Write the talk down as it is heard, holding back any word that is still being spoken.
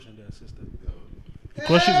guy's sister. He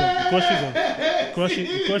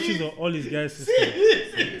crushes on all his guys'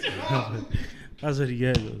 sisters. That's what he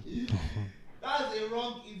gets. That's a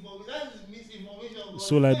wrong information. That is misinformation.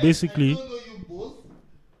 So like basically, I don't know you both.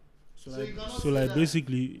 so like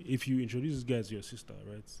basically, if you introduce this guy to your sister,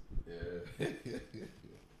 right? Yeah.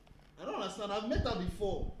 I don't understand. I've met her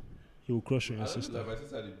before. He will crush on your I don't sister. know, like, my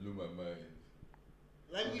sister blew my mind.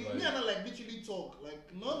 Like me and her like literally talk. Like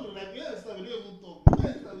no, like we don't even talk. We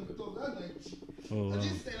don't talk. That's like Oh, I wow.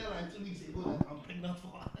 just said her like 2 weeks ago that I'm pregnant for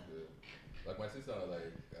her. Yeah. Like my sister,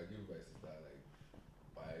 like I give my sister like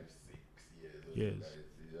 5, 6 years. Yes. Like,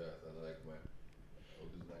 yeah, so like my,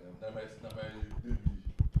 now my baby.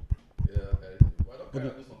 Yeah, why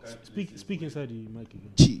don't I do some kind of Speak inside the mic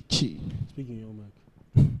again. Chi. Speak in your mic.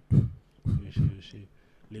 She.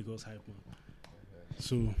 Lagos hype man.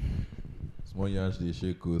 So Small yansh they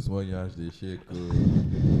shake,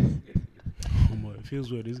 it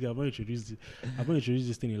feels weird. This guy, I've not introduced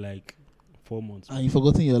this thing in like 4 months. And you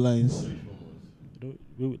forgotten your lines.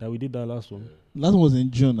 That we did that last one. Last one was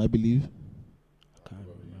in June, I believe. I can't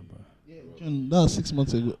remember. Yeah, June. That was 6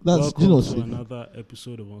 months ago. That's Welcome June or to 6. another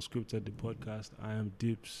episode of Unscripted, the podcast. I am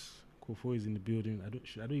Dips. Kofo is in the building. I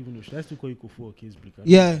don't even know. Should I still call you Kofo or Case Bleak?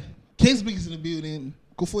 Yeah, Case Big is in the building.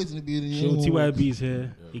 Kofo is in the building. Show TYB is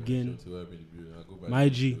here again. My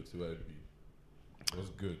G. What's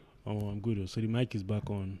good? Oh, I'm good. So the mic is back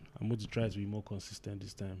on. I'm going to try to be more consistent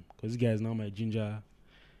this time because this guy is now my ginger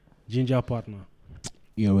partner.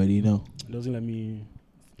 You already know. It doesn't let me.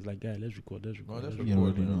 It's like, guy, let's record. No, that's Yeah,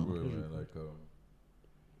 already know.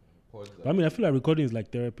 But I mean, I feel like recording is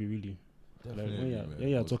like therapy, really. Definitely, Like when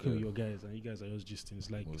you're talking with your guys and you guys are just gisting, it's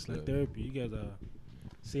like therapy. You guys are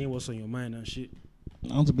saying what's on your mind and shit.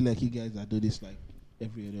 I want to be like you guys that do this like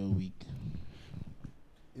every other week.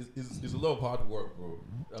 It's a lot of hard work, bro.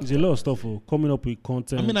 There's a lot of stuff for coming up with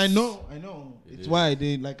content. I mean, I know. It's why I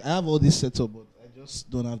did. Like, I have all this set up, but I just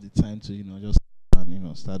don't have the time to, just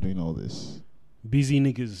start doing all this. Busy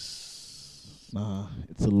niggas. Nah,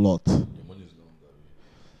 it's a lot. Your money is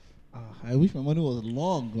long, I wish my money was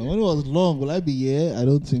long. My money was long. Will I be here? I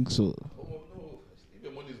don't think so. Oh no! If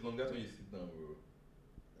your money is long, that's when you sit down, bro.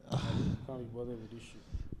 Can't be bothered with this shit.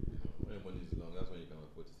 When your money is long, that's when you can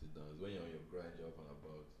afford to sit down. It's when you're on your grind, you're up and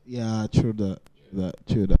about. Yeah, true that.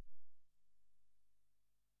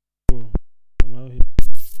 Bro, I'm out here.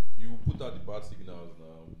 You put out the bad signals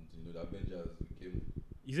now. The Avengers came.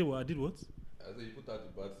 You say what? I did what? I said you put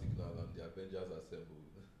out the bad signal and the Avengers assembled.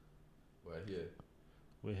 We're here.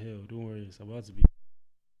 We're here. Don't worry. It's about to be.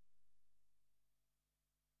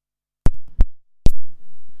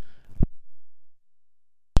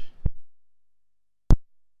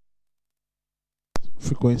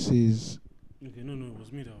 Frequencies. Okay, no, it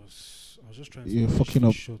was me that was just trying to. You're finish fucking these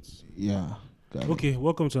up. shots. Yeah. got it. Okay,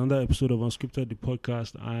 welcome to another episode of Unscripted, the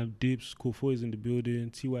podcast. I'm Dips. Kofo is in the building.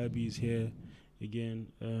 TYB is here again.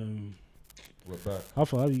 We're back. How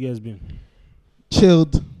far have you guys been?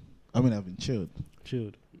 Chilled. I mean, I've been chilled.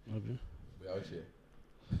 Chilled. Have you? We're out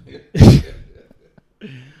here.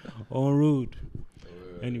 On road.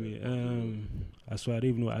 Anyway, I swear I don't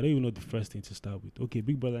even know the first thing to start with. Okay,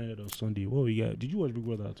 Big Brother ended on Sunday. What we got? Did you watch Big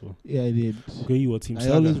Brother at all? Yeah, I did. Okay, you were Team I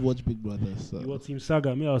Saga. always watch Big Brother. So. You were Team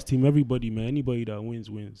Saga. Me, I was Team Everybody, man. Anybody that wins.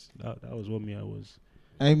 That was what me I was.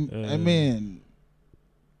 I mean,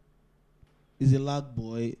 he's a lag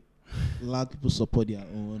boy. Lag people support their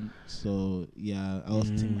own. So yeah, I was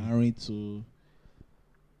Team Harry too.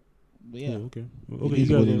 But yeah, Oh, okay. It Okay, is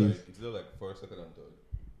you what guys it are- is. It's still like first, second, and third.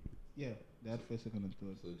 yeah, they had first, second, and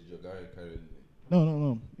third. So did your guy carry anything?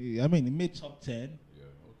 No. I mean, he made top 10 Yeah,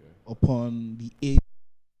 okay. upon the 8th.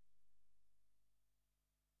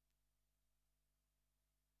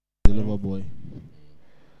 The lover boy.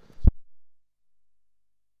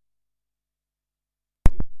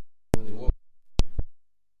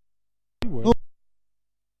 You were. No.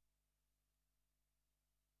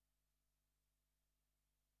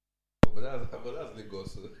 But that's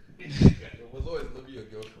Lagos. So. It was always not be your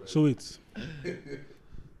girlfriend. So wait.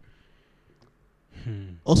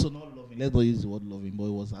 Also not loving. Let's not use the word loving, but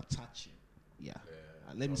it was attaching. Yeah.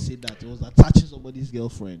 Let me say that. It was attaching somebody's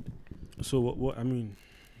girlfriend. So what? I mean,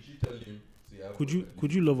 You should tell him. See, I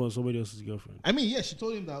could you love on somebody else's girlfriend? I mean, yeah, she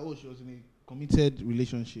told him that, she was in a committed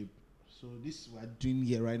relationship. So this we're doing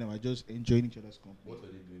here right now, we're just enjoying each other's company. What were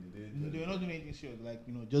they doing? They were not doing anything serious, like,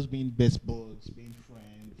 just being best buds, being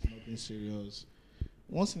friends, nothing serious.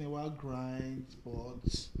 Once in a while, grind,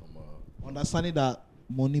 sports, understanding that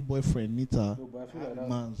money boyfriend, Nita, No, but I feel like that-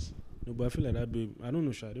 man's. No, but I feel like that babe. I don't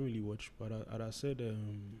know, I didn't really watch, but I said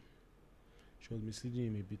she was misleading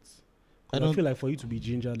him a bit. I I don't- feel like for you to be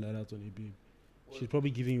gingered like that on a babe, she's probably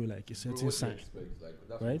giving you like a Bro, certain what do you sign. expect? Like,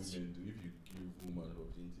 that's Right? what women do. If you give woman an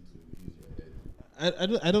opportunity to use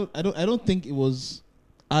your head. I don't think it was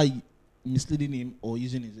I misleading him or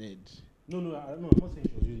using his head. No, I'm not saying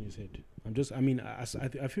she was using his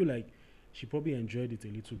head. I feel like she probably enjoyed it a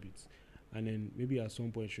little bit. And then maybe at some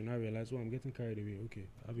point she'll now realize, I'm getting carried away. Okay,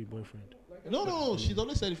 I have a boyfriend. No, she's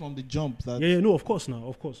always said it from the jump that Yeah, no, of course.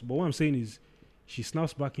 But what I'm saying is, she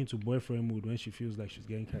snaps back into boyfriend mood when she feels like she's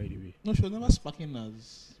getting carried away. no, she was never sparking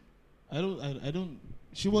as I don't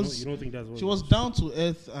she was You don't think that's what she it was down to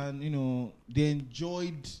earth and they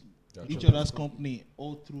enjoyed each other's company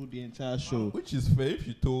all through the entire show. Which is fair if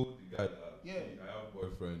you told the guy that Yeah. I have a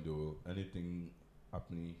boyfriend or anything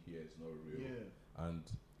happening here is not real. Yeah. And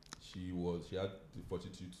she had the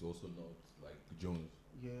fortitude to also not like Jones.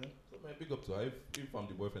 Yeah. So man, big up to her. If I'm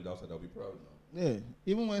the boyfriend outside, I'll be proud now. Yeah.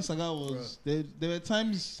 Even when Saga was there were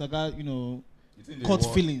times Saga, It's in the caught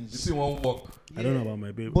one- feelings. It's in one walk. I don't know about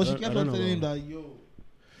my babe. But she I kept don't on know telling him about-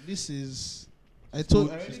 that, this is I I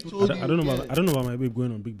already don't, told you. I don't know yeah. about I don't know about my babe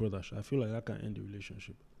going on Big Brother. I feel like that can end the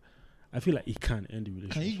relationship. I feel like it can end the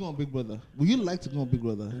relationship. Can you go on Big Brother? Would you like to go on Big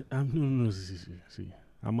Brother? No. See.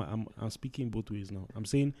 I'm speaking both ways now. I'm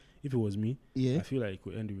saying if it was me, Yeah. I feel like it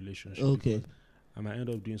could end the relationship. Okay. because I might end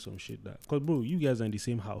up doing some shit that. Cause bro, you guys are in the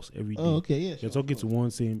same house every day. Oh, okay, yeah. You're sure, talking of to course.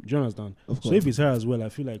 one same. Do you understand? Of So course. if it's her as well, I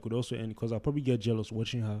feel like it could also end because I'll probably get jealous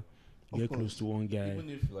watching her Of get course. close to one guy. Even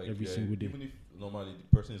if like every single day. even if normally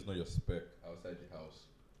the person is not your spec outside the house,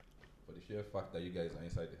 for the sheer fact that you guys are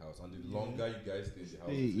inside the house, and the longer you guys stay in the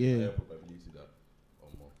house, Yeah. the higher probability that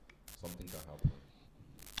something can happen.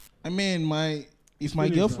 I mean, if my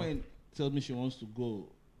Feelings now. girlfriend tells me she wants to go,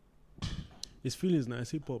 It's feelings now.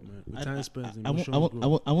 It's hip hop, man. With time spent,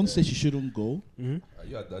 I won't say she shouldn't go. Are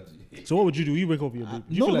you a daddy? So what would you do? You wake up your babe?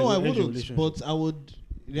 Do you feel like I you'll end your wouldn't. relationship? But I would.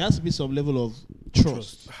 There has to be some level of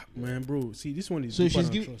trust. Man, bro. See, this one is So if deeper she's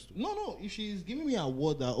than giving trust. if she's giving me a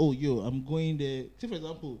word that I'm going there. Say for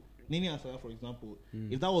example, Nini and Sarah, for example,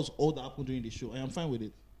 if that was all that happened during the show, I am fine with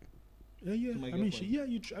it. Yeah. to my I mean, she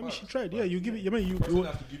girlfriend. she tried. Yeah, you give it. I mean, Person you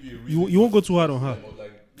has to give you a you reason won't go to too hard on her. or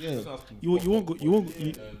like, Yeah. person has to You fuck won't up go- for you won't- you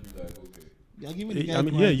you- and be like, okay. You're giving the guy I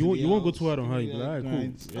mean, grinds you in won't the go house, too hard on her. giving You the be guy like,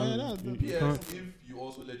 grinds. cool. Yeah, Yeah. that's- Yes, can't- if you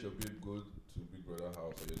also let your babe go to Big Brother house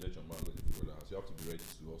or you let your man go to Big Brother house, you have to be ready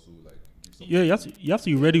to also like give some. Yeah, you have to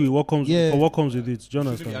be ready with what comes Yeah. for what comes with it. Do you You shouldn't be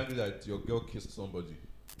understand? angry that your girl kissed somebody.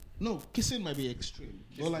 No, kissing might be extreme.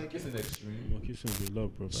 But like Kissing extreme. I'm kissing the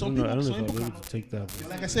love, bro. Some I don't know people if I'll be able cannot to take that. Bro.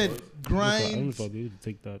 like I said, I don't know if grind. I'll be able to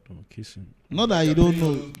take that. Kissing, Not that you don't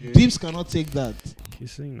know. Deeps cannot take that.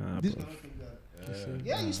 kissing, nah, Deeps bro. cannot take that. Kissing,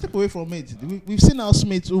 Yeah, nah. you step away from it. We've seen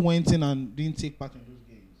housemates who went in and didn't take part in those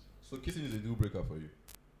games. So kissing is a deal breaker for you.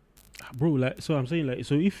 Bro, like, so I'm saying, like,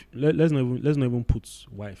 so if let's not even put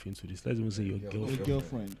wife into this. Let's even say your Yeah, girlfriend Your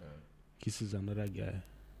girlfriend. kisses another guy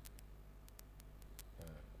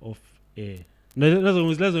off air. No,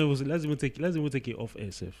 let's even take it off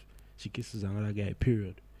air. Self. She kisses another guy.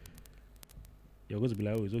 Period. You're going to be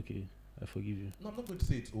like, oh, it's okay. I forgive you. No, I'm not going to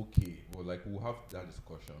say it's okay, but like we'll have that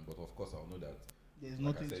discussion. But of course, I'll know that. There's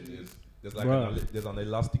Like nothing I said, to it. there's like Bruh. there's an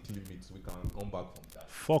elastic limit. We can come back from that.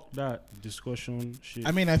 Fuck that discussion shit.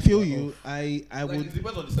 I mean, I feel Fuck you. off. I Like, would. it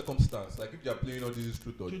depends on the circumstance. Like if you're playing all these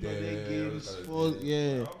truth or Truth or dare dare games kind of for- thing,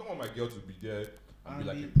 yeah. I don't want my girl to be there and be And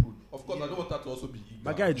like be- a prude. Of course, yeah. I don't want her to also be eager.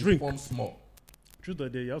 My guy and drink. form small. Truth or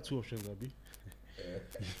dare, you have two options, Abi.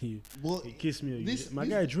 He Well, kiss me. Or this my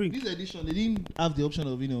guy drink. This edition, they didn't have the option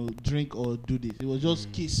of drink or do this. It was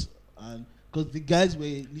just kiss, and because the guys were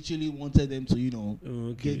literally wanted them to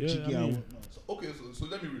Okay, get yeah, jiggy I and mean, whatnot. Okay, so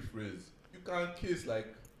let me rephrase. You can kiss like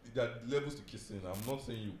there are levels to kissing. I'm not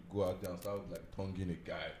saying you go out there and start like tonguing a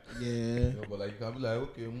guy. Yeah. You know, but like you can be like,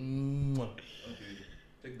 okay, okay,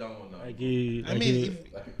 take that one now. I mean,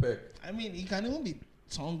 Like a peck. it can even be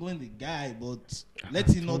tonguing the guy, but let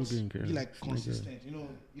it not tonguing, be girl. like consistent.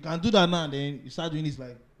 You can do that now, and then you start doing this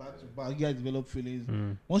like back to back. You guys develop feelings.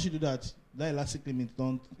 Once you do that, that elastic limit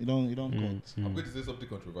don't cut. I'm going to say something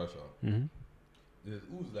controversial. Mm-hmm.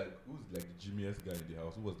 Who's like the gymmiest guy in the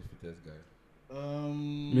house? Who was the fittest guy?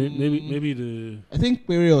 Maybe the I think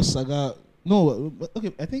Perry or Saga. No,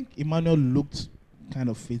 okay. I think Emmanuel looked kind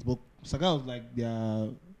of fit, but Saga was like their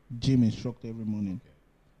gym instructor every morning.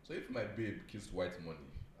 So if my babe kissed white money,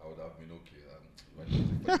 I would have been okay.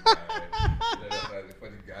 He's a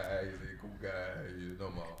funny guy, he's a cool guy, he's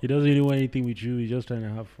normal. he doesn't really want anything with you. He's just trying to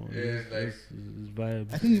have fun. Yeah, It's like- his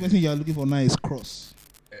vibe. I think the thing you are looking for now is cross.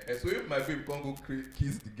 So if my babe can't go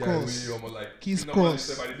kiss the guy, Cross. when you're like Kiss normally cross.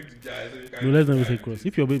 say, but I think the guy, so you No, can't let's not kiss even say the cross. guy.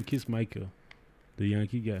 If your babe kiss Michael, the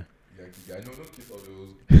Yankee guy, Yankee guy. No, don't kiss all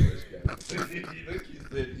those fresh guys. Don't kiss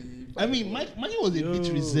any. I mean, Mike was a bit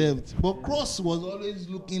Yo. reserved, but Cross was always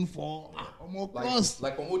looking for more Cross.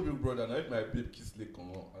 Like from old big brother. Now if my babe kiss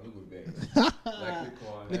Lekon, I don't go back. Like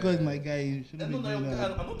Lekon. Because my guy, you shouldn't be No, doing I'm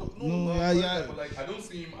that. not talking. No, No, yeah. but like I don't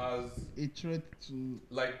see him as A threat to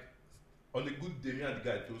like on a good day. Me and the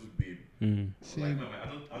guy close with babe. same. Like,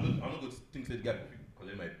 I'm not going to think that the guy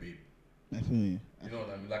collect my babe. I feel you. You know what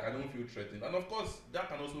I mean? Like I don't feel threatened, and of course that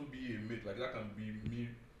can also be a mate. Like that can be me,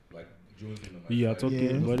 like jonesing on my You are side. talking,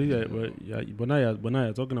 Yeah. but now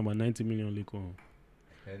you're talking about 90 million Lekon.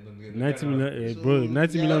 And then the 90 guy million, So, bro.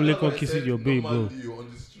 90 yeah, million that's what Lekon I kisses said your babe, bro. normally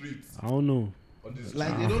on the streets. I don't know. On the street.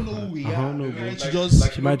 Like they don't know who we I are. don't know, They bro. might Like- just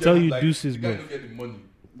like, She you might don't tell get- you like, deuces, the bro. guy don't get the money.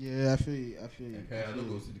 yeah. I feel you. I don't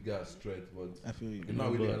go see the guy straight, but I feel you. you know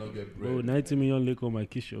really I don't get bread. Bro, 90 million Lekon might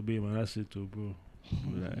kiss your babe, and that's it, too, bro.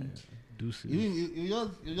 Like, deuces. You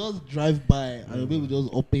just drive by and your baby just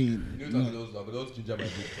open. You know those ginger my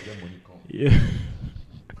book for them money come. Yeah.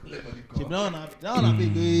 Let money See, come. that one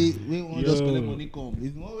we want just Yo. collect money come.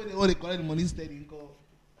 It's one way they want to collect the money steady come.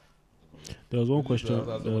 There was one question. As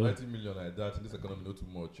 90 million like that in this economy, not too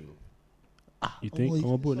much. Yo. You think?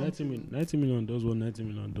 Oh, Oh, bro, something. 90 million does what 90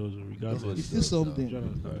 million does, regardless. It's still something.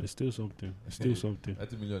 Jonathan, it's still something. It's still something.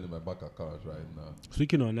 90 million in my bank account right now.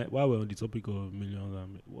 Speaking on that, while we're on the topic of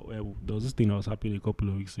millions, there was this thing that was happening a couple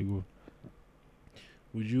of weeks ago.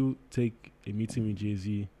 Would you take a meeting with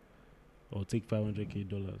Jay-Z or take $500K?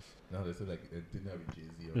 Now they say like a dinner with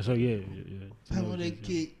Jay-Z. So yeah.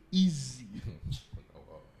 500K easy. Oh,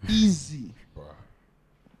 wow. Easy. Bruh.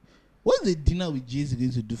 What's the dinner with Jay-Z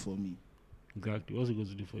going to do for me? Exactly. What's it going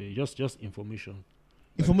to do for you? Just information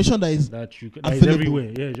Information that is that you that is available. everywhere.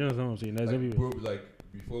 Yeah, you understand what I'm saying? That's Like, everywhere. bro, like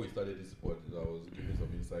before we started this sport, I was giving some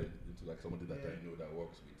insight into like somebody that I know that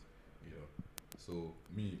works with, you know. So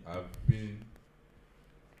me, I've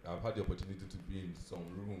had the opportunity to be in some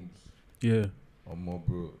rooms Yeah. or more,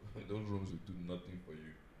 bro. Those rooms will do nothing for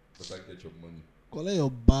you, but like get your money. collect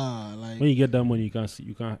your bar. Like When you get that money, you can see,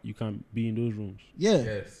 you can be in those rooms. yeah.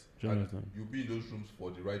 Yes, and Jonathan. you'll be in those rooms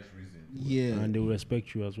for the right reason. Yeah. And they will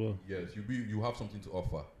respect you as well. Yes, you have something to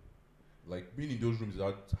offer. Like being in those rooms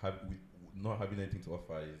without not having anything to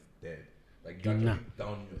offer is dead. Like you're Dinner. actually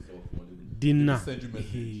down yourself. Dinner. They send you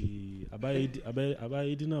message. Hey, about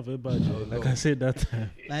dinner for budget. Oh, Like no. I said that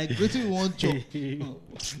time. Like what you want to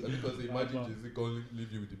Because imagine Jay-Z can't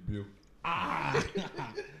leave you with the bill.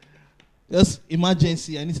 just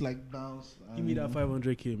emergency. I need to like bounce. Give me that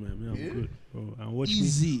 500K, man. I'm Yeah. good. Bro. And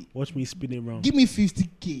Easy. watch me spinning around, Give me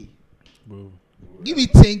 50K. bro. Give me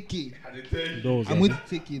 10K. And they tell you, Those I'm are- going to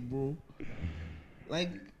take it, bro. Like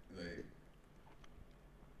like,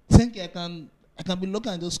 10K, I can be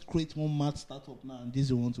looking and just create one mad startup now, and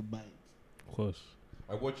this want to buy it. Of course.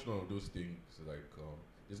 I watched one of those things like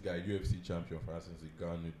this guy UFC champion Francis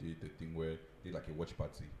Ngannou did the thing where they did like a watch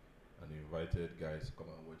party and he invited guys to come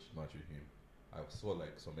and watch match with him. I saw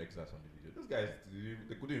like some extras on the video. Those guys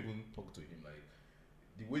they couldn't even talk to him. Like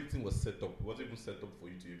the way the thing was set up, it wasn't even set up for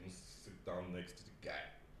you to even sit down next to the guy.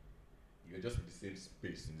 You were just in the same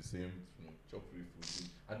space, in the same chop free food.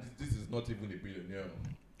 And this is not even a billionaire.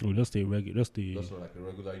 Oh, just a regular. Just a. Just like a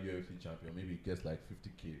regular UFC champion. Maybe he gets like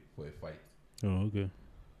 50K for a fight. Oh, okay.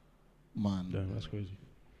 Man. Damn, that's crazy.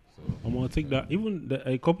 So I'm gonna take that. Even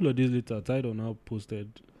a couple of days later, Tidal now posted.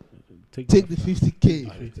 Take the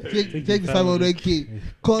 50K. Take Take the 500K.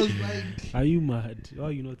 Cause like Are you mad? Why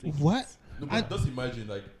are you not taking? what? no, but just imagine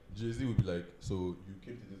like Jay-Z would be like, so you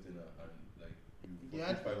came to this dinner and like you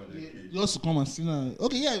Yeah, 500K. just to come and sit down.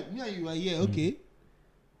 Okay, yeah, me and you are here. Okay.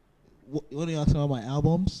 What are you asking about my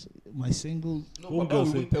albums, my singles? No, Homegirl Papa will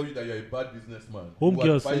said- even tell you that you're a bad businessman.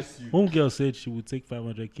 Homegirl said she would take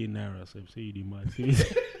 500K naira. So I'm saying you mad.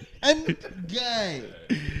 And guy,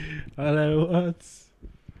 I'm like, what?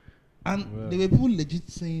 and Well. there were people legit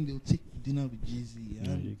saying they'll take dinner with Jay-Z.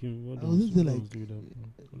 Yeah, And you can. What I was else- just what like- else do with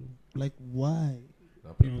that, bro? like, why? Now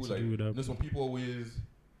You people know what to like do with that, you know some people always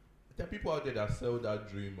there are people out there that sell that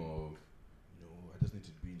dream of I just need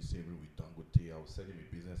to be in the same room with Dangote. I was selling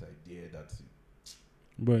a business idea that's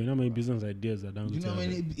Bro, you know how many business ideas that You know how Dangote has?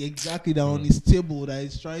 many exactly that on his table that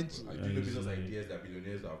is trying to. I do know business ideas that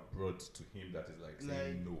billionaires have brought to him that is like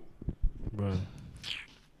saying no. Bro.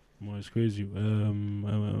 More, it's crazy. So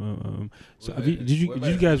Well, have you, like, did you whoever did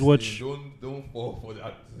you is guys listening, watch? Don't fall for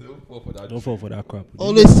that. Don't fall for that. Don't fall dream. for that crap.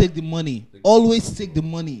 Always take the money. Always take the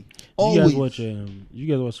money. Did you Always. guys watch? You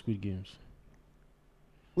guys watch Squid Games?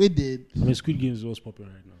 We did. I mean, Squid Games is what's popular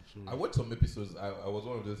right now. So I watched some episodes. I was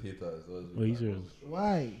one of those haters. Oh, you serious?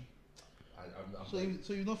 Why? I'm So like, you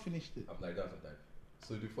so you not finished it. I'm like that sometimes.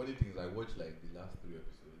 So the funny thing is, I watched like the last 3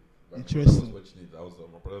 episodes. I Interesting. was watching it. I was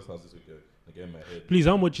at my brother's house this weekend. I get in my head. Please,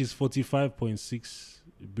 how much is 45.6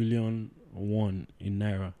 billion won in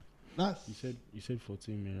naira? That's You said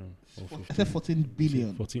 14 million or I 15. said 14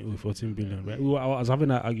 billion. 14 billion, right? I was having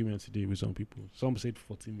that argument today with some people. Some said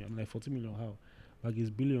 14 million. I'm like, 14 million, how? Like, it's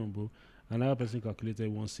billion, bro. Another person calculated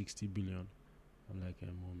 160 billion. I'm like, oh,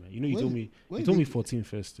 man. You know, you Where- told me where you told me did- 14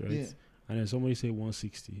 first, right? Yeah. And then somebody said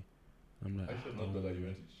 160. I'm like, I should not know that you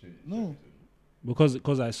went to change. No.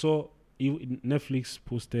 because I saw Netflix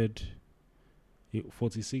posted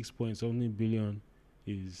 46 point something billion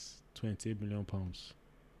is 28 million pounds,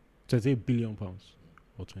 28 billion pounds,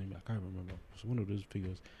 or 20. I can't remember. It's one of those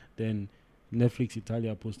figures. Then Netflix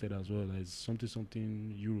Italia posted as well as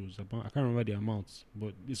something euros. I can't remember the amounts,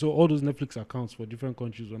 but so all those Netflix accounts for different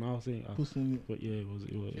countries were now saying. Posting- But yeah, it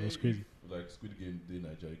was crazy. Like Squid Game, day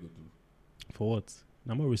Nigeria go to. For what?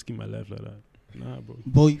 I'm not risking my life like that. Nah, bro.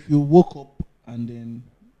 But if you woke up and then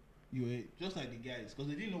you were just like the guys, because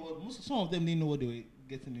they didn't know what some of them didn't know what they were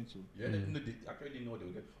getting into. Yeah, they actually didn't know what they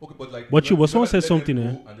would get. Okay, but like. But you someone let them said something, go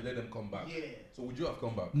eh? And they let them come back. Yeah. So would you have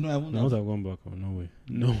come back? No, I wouldn't. I would have. have gone back. Oh, no way.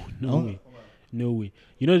 No I wouldn't way. have come back. No way.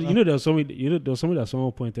 You know, there was something that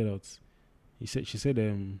someone pointed out. She said,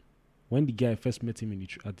 when the guy first met him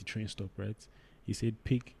at the train stop, right? He said,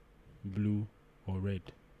 pick blue or red,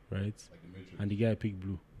 right? Like the Matrix. And the guy picked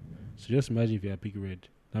blue. So just imagine if you had picked red.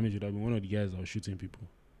 That means you'd have been one of the guys that was shooting people.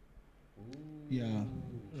 Yeah.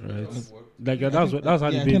 Right. That worked. Like I that's think- how the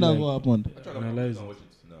I think babe that's like. what happened. Actually, Analyze I'm it. watch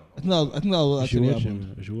it now. I think that was You should actually watch it, happened.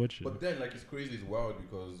 man. You should watch it. But then, like, it's crazy. It's wild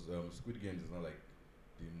because Squid Games is not like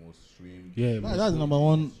the most streamed. Yeah, That- that's number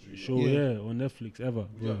one Show, Yeah. yeah, on Netflix ever.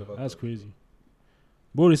 Would you have Bro, ever that's thought crazy.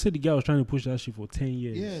 Bro, they said the guy was trying to push that shit for 10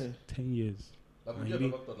 years. Yeah. 10 years. Like, would And you have he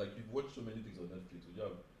ever thought, like, you've watched so many things on Netflix? Would you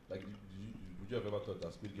have, like, would you have ever thought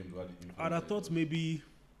that Squid Game had the influence? I'd have that it thought does? maybe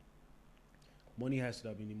Money Heist would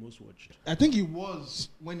have been the most watched. I think it was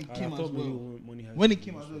when it I'd came have as thought maybe well. Money Heist When would it be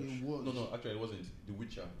came the as most well, watched. it was. No, actually, it wasn't. The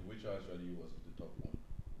Witcher. The Witcher actually was the top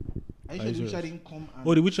one. Are you Are sure you the Witcher serious? didn't come and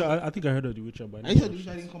Oh, The Witcher. I think I heard of The Witcher, but I Are you sure never the Witcher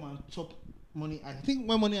watched it. didn't come and top Money? I think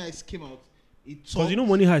when Money Heist came out, it Because you know, topped-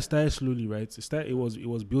 Money Heist started slowly, right? It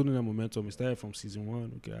was building that momentum. It started from season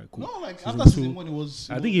 1. Okay, cool. No, like Season after two, season 1, it was.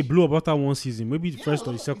 I think it blew up after one season, maybe the first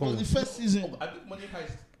or the second It one. was the first season. Oh, I think Money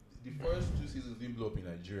Heist, the first 2 seasons didn't blow up in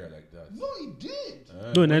Nigeria like that. No, it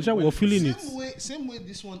did. No, in Nigeria, when we're it- feeling it. Same way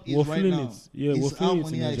this one is We're right feeling now. it. Yeah, is we're how feeling it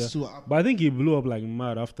Money in Heist Nigeria. 2 happened. But I think it blew up like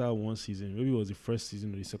mad after one season. Maybe it was the first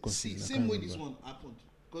season or the second season. I Same can't way remember. this one happened.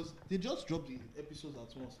 Because they just dropped the episodes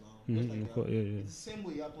at once now. Mhm, Just like of that. course, yeah. It's the same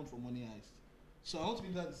way it happened for Money Heist. So I want to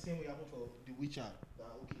believe that the same way it happened for The Witcher. That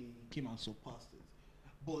okay, he came and surpassed it.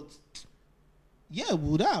 But yeah,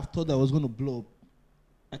 would I have thought that was going to blow up?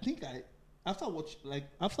 I think after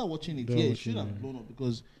watching it, They're yeah, it watching, should have yeah. blown up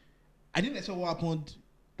because I didn't expect what happened.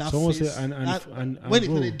 That Someone phase, said- and when it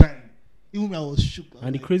bro. started dying, even me I was shook. I was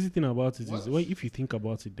And the like, crazy thing about it is, What? well, if you think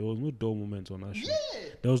about it, there was no dull moment on that show. yeah,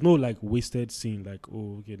 There was no like wasted scene, like,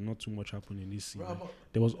 oh, okay, not too much happened in this scene. Bro, I'm not-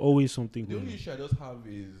 There was always something the going only on. issue I just have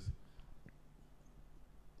is,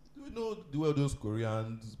 do you know the way those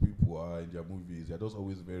Korean people are in their movies? They're just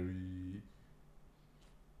always very.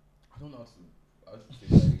 I don't know how to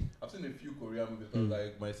say, like, I've seen a few Korean movies, but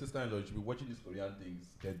like my sister-in-law, she'll be watching these Korean things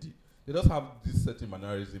steady. They just have this certain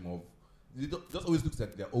mannerism of. Just always looks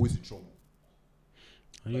like they're always in trouble.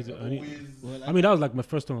 Like they're always. well, I mean, that was like my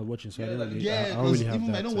first time I was watching, so Yeah, I like- didn't really, yeah, I don't because really have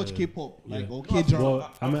even that. I don't watch K-pop like yeah. or No, K-drama. Well,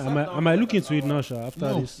 I've sat down I might for look like into an it now, hour. Sha, after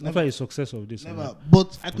No, this, never. after the success of this. Never, Never.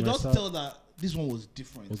 but I could When I just start- tell that this one was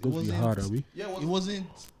different. It was It going to be wasn't. hard, are we? Yeah, It wasn't.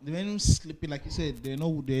 They weren't sleeping like you said. There are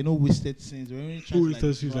no wasted scenes. They weren't trying to,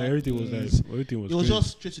 like, Like, everything was drag like, things. everything was It was crazy.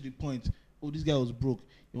 just straight to the point. Oh, this guy was broke.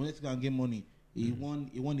 He wanted to go and get money. He won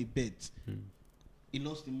a bet. He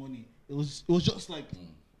lost the money. It was just like,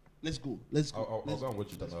 let's go. I'll go and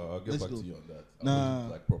watch it and I'll get let's back go. to you on that. I'll Nah. watch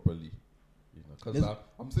it like properly. Because Let's-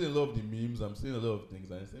 I'm seeing a lot of the memes, I'm seeing a lot of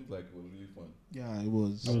things, and it seems like it was really fun. Yeah, it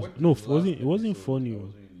was. I was- watched no, the wasn't- last it wasn't episode, funny, I oh.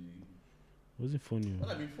 wasn't really- Was it funny? When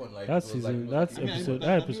I mean fun, like That it was season- like, it was that's like, episode- I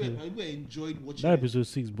that people- episode- people enjoyed watching. That it. episode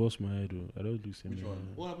 6 bust my head, though. I don't do same. Which one?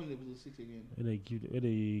 What happened in episode 6 again?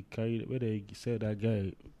 Where they said that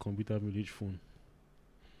guy computer village phone.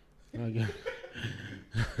 That guy.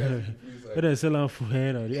 Where they sell him for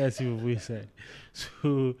head or the guy see for inside.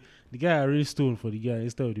 So the guy arranged stone for the guy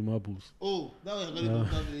instead of the marbles. Oh, that was a No.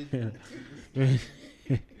 very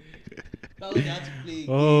That was they had to play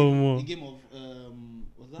Oh, mo. a game of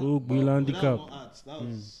was that? Oh, Bill that Handicap. was not arts. That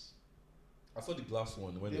was I saw the glass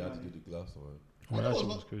one when they Yeah, had to man. do the glass one. Oh, that that was shit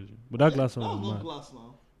not- was crazy. But that glass that one was was not mad. glass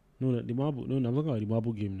now. No, the marble. No, I'm talking about the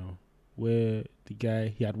marble game now, where the guy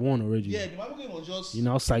he had won already. Yeah, the Bible game was just You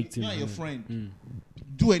now psyched him. you and your friend Mm.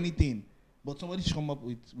 do anything. But somebody should come up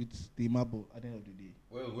with the marble at the end of the day.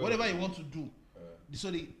 Whatever you want to do. So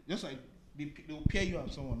they just like they'll pair you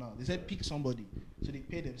and someone now. They said pick somebody. So they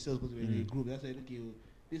pair themselves because they're in a group. They said, okay, well,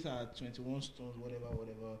 these are 21 stones, whatever.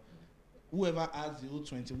 Whoever adds the whole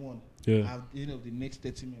 21 at the end of the next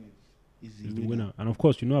 30 minutes is the winner. And of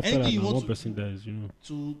course, after anything that, you want one to person do dies,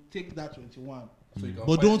 to take that 21. So you can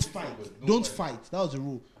But don't six fight. somebody. Don't fight. That was the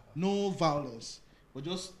rule. No violence. But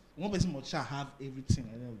just one person must have everything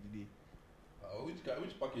at the end of the day.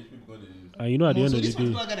 Which package people going to use? at the end So of the this day,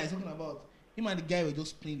 particular guy that he's talking about, him and the guy were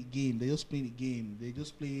just playing the game. They're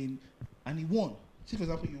just playing, and he won. See, for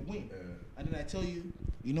example, you win, and then I tell you,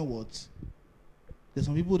 you know what? There's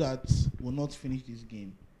some people that will not finish this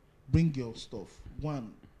game. Bring your stuff.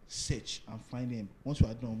 One, search and find them. Once you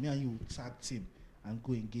are done, me and you will tag team and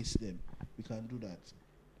go against them. We can do that.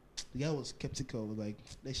 The guy was skeptical. Was like,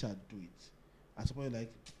 let's do it. At some point,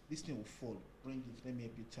 like, this thing will fall. Bring it. Let me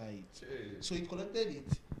help you tie it. So he collected it.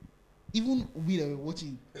 Even we that were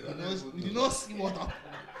watching, we did not see what happened.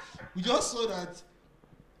 We just saw that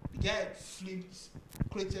the guy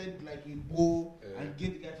created like a bow and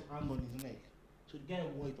gave the guy to hang on his neck. So the guy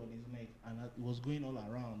wore it on his neck and it was going all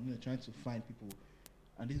around, trying to find people.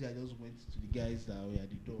 And this guy just went to the guys that were at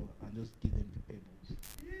the door and just gave them the pebbles.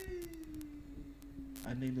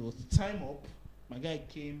 And then there was the time up. My guy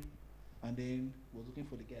came and then was looking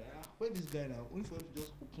for the guy. Where this guy now? Only for him to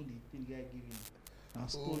just open the thing the guy gave him. And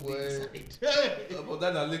stole the inside. But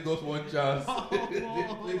that Lagos one chance. They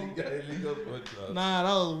play the guy Lagos one chance. Nah,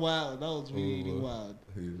 that was wild. That was really wild.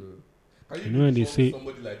 Can You know when they say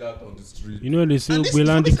somebody like that on the street? you know when they say And this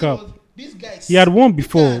handicap. This guy He had won this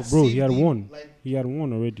before, guy bro. He saved had him, won. like, He had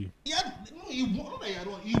won already. he won. Not that he had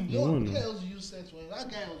won. He won, won. no. The guy was useless.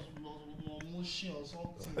 That guy was motion or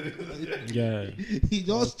something. Yeah. He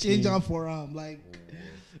just changed him for him. Like,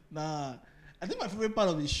 nah. I think my favorite part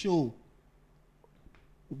of the show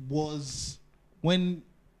was when.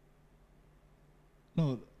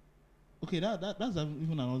 No, okay, that's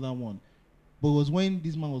even another one. But it was when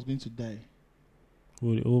this man was going to die.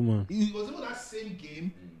 Oh, the old man. It was even that same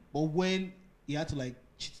game, but when he had to like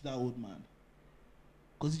cheat that old man,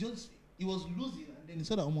 because he was losing, and then he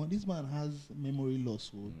said that this man has memory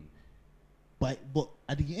loss. So, but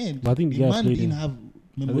at the end, But I think the the guy man played didn't him. have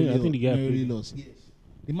memory, I think the guy memory played him. loss. Yes,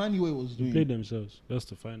 the man knew what he was They doing. played themselves just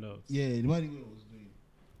to find out. Yeah, the man knew what he was doing.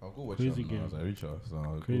 I'll go watch Crazy it now game. as I reach out. So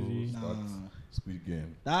I'll Crazy. go start Nah. Squid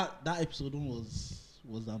Game. That episode one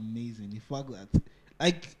was amazing. The fact that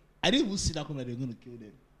like I didn't even see that coming that they were gonna kill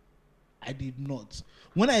them. I did not.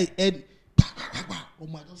 When I heard, oh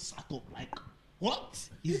my, I just sat up like, what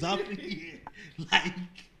is happening here? Like,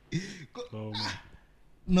 Oh, man.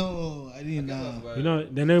 no, I didn't know. You know,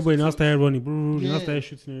 then everybody now started running. Bro, they now Yeah. started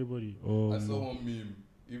shooting everybody. Oh, I saw no. one meme.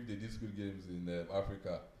 If they did Squid Games in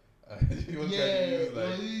Africa, he was Yeah, trying to use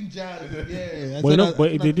like. in jazz. Yeah. I But, saw enough, that- but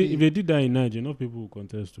I if saw they that did, if meme. they did that in Nigeria, enough people will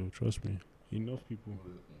contest. Though, trust me, enough people.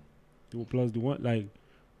 Plus the one like,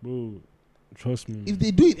 bro, trust me. If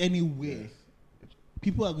they do it anywhere,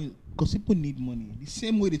 people are going because people need money. The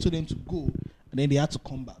same way they told them to go, and then they had to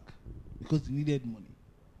come back because they needed money.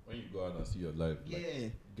 When you go out and see your life, like, Yeah.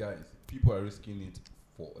 guys, people are risking it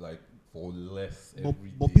for less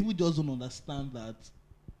every But day. people just don't understand that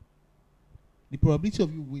the probability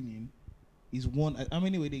of you winning is one. How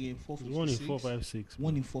many were they getting? 4, It's 5, 1 in 6? 4, 5, 6.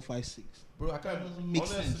 1 in 4, 5, 6. Bro, I can't That doesn't make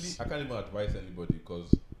honestly. sense. I can't even advise anybody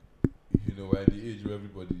because we're at the age where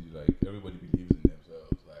everybody believes in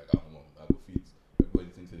themselves. Like I go fit. Everybody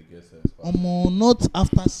thinks they get sense. Not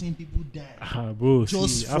after seeing people die. Ah, bro.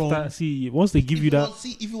 Just Once they give you that,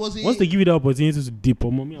 If it was a, once they give you the opportunity to dip,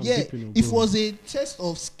 me, I'm yeah, dipping. if it was a test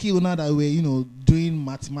of skill now that we're doing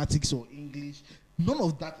mathematics or English, none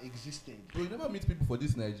of that existed. Bro, you never meet people for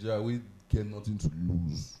this Nigeria. We get nothing to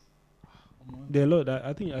lose. There are a lot.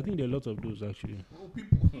 I think there are a lot of those actually. Bro,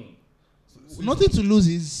 people. So Nothing to lose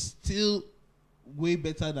is still way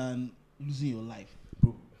better than losing your life.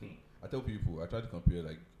 Bro, I tell people, I try to compare,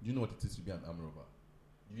 like, do you know what it is to be an arm robber?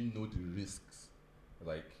 Do you know the risks?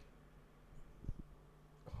 Like,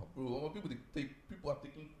 bro, people are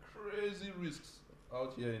taking crazy risks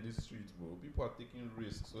out here in these streets, bro. People are taking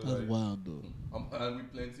risks. So That's like, wild, though. and we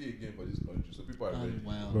plenty again for this country, so people are That's ready.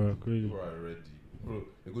 wild. Bro, crazy. People are ready. Bro,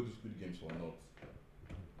 they go to Squid Games for not.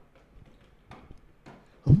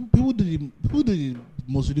 People do the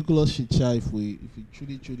most ridiculous shit, if we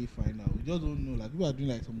truly find out. We just don't know. Like, people are doing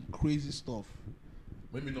like some crazy stuff.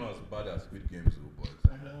 Maybe not as bad as Squid Games, though,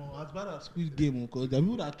 but As bad as Squid Game, because there are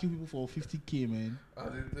people that kill people for 50k, man. I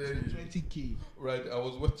didn't tell you. 20k. Right, I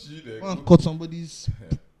was watching the One cut somebody's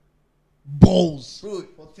balls Bro,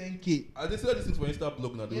 for 10K. and they say this thing for Insta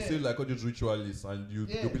blog now. They'll Yeah. say like all these ritualists, and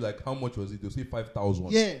Yeah. they'll be like, how much was it? They'll say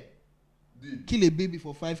 5,000. Yeah, Dude. kill a baby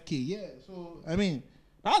for 5K. Yeah, so I mean,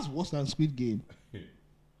 that's worse than Squid Game.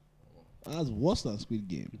 That's worse than Squid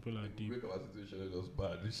Game. People are We deep. make our situation just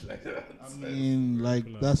bad. It's like that. I mean, like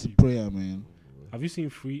People are that's a deep. prayer, man. Have you seen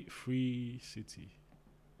Free City?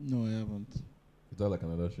 No, I haven't. Is that like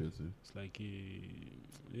another show too? It's like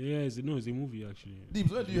it's a movie actually.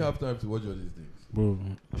 Deeps, when do you have time to watch all these things? Bro,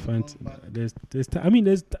 I find there's I mean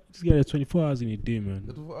there's just get 24 hours in a day, man.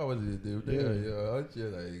 24 hours a day. Yeah. Yeah, aren't you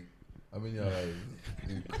like, I mean, you're like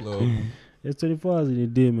in club. There's 24 hours in a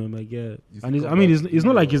day, man. My God. You And see I mean, come it's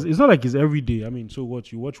not like back, it's not like it's every day. I mean, so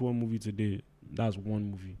what? You watch one movie today, that's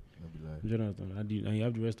one movie. I'll be like, You understand? And you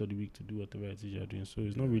have the rest of the week to do whatever it is you're doing. So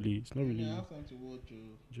it's not really. I have time to watch. Do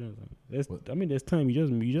you understand? What? I mean, there's time. You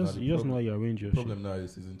just the you just know problem- how you arrange your the shit. problem now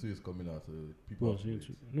is season 2 is coming out, so people Well, have to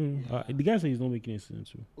season wait. two. No, Yeah. the guy said he's not making a season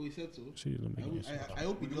 2. Oh, he said so. He said he's not making a season I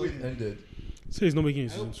hope it With the way it doesn't. ended. 2. Said he's not making a I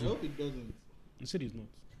season hope, I 2. hope it doesn't. He said he's not.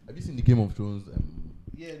 Have you seen the Game of Thrones?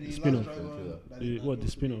 Yeah, the spin-off. last dragon. that The, they what the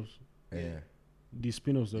announced today. spin-offs? Yeah. The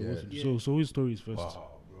spin-offs that Yeah. was Yeah. so whose story is first?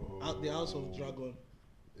 Wow, bro. Out the House of Dragon.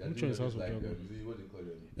 Yeah, Which they one is just House of like, Dragon? what they call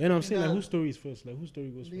it? And I'm saying like That- whose story is first? Like whose story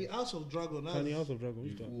goes The first? House of Dragon. Can the That's, House of Dragon?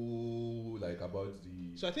 Which The one? whole, like, about the...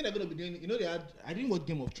 so I think they're gonna be doing. You know, they had. I didn't watch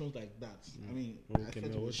Game of Thrones like that. I mean, I Okay, felt I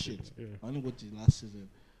it was watched shit. it. Yeah. I only watched the last season.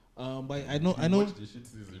 But I know. You watched the shit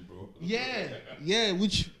season, bro. Yeah,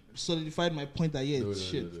 which solidified my point that No, it's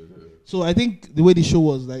shit. no. So I think the way the show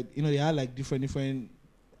was like, they had like different,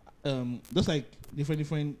 just like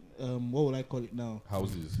different, what would I call it now?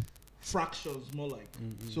 Houses. Fractions, more like.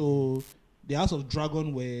 Mm-hmm. So the House of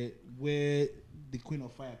Dragon, where the Queen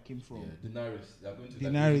of Fire came from. Yeah, Daenerys. They're going to,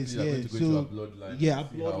 Daenerys, they're going to go yeah. into So, a bloodline. yeah, and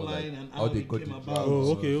a see how, bloodline like, and how how they it got came the about. dragons,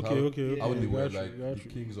 Oh, okay, how, okay. How they were Got you, like got the you.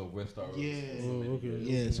 kings of Westeros. Yeah. So many Oh, okay. years.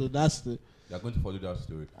 Yeah, so that's the. They're going to follow that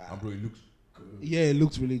story. And bro, it looks good. Yeah, it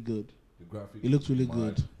looks really good. The graphics. It looks really mad.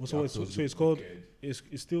 good. The So actors it's look called wicked.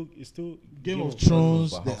 it's still Game of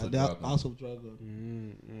Thrones, Thrones, but House of the Dragon. House of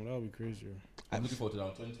Dragon. that would be crazy. I'm looking forward to that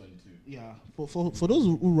in 2022. Yeah, for those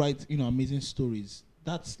who write amazing stories,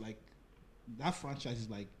 that's like that franchise is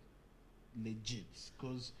like legit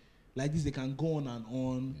because like this they can go on and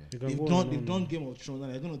on. Yeah. They can They've go done on they've and done on. Game of Thrones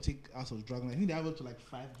and they're gonna take House of Dragon. I think they have up to like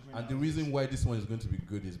 5 different. And the houses. reason why this one is going to be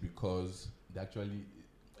good is because they actually,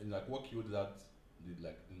 like, what killed that, the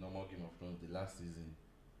normal Game of Thrones, the last season,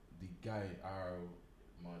 the guy R.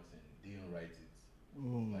 Martin didn't write it.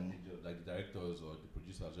 Oh. Like the directors or the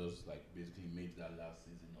producers just like basically made that last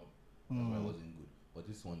season up. That's why it wasn't good. But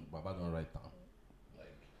this one, Baba don't write down.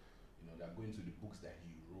 Like, they're going to the books that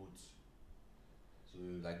he wrote. So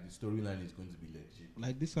like the storyline is going to be legit.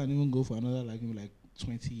 Like this can even go for another like maybe like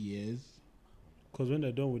 20 years. Because when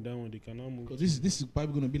they're done with that one, they can now move. Because this is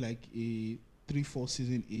probably gonna be like a 3-4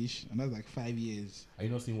 season ish, and that's like 5 years. Are you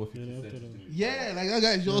not seeing what 50 Yeah, Cent after is that. doing? Yeah, like that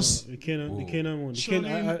guy is just the Canaan one.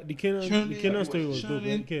 Churning, The Canaan story was dope.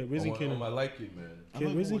 churning. Like, Raising Canaan. I like it, man. I'm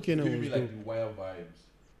not Raising watching- Canaan Giving was me like dope. the wild vibes.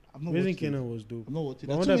 I'm not Raising watching it. Canaan was dope. I'm not watching.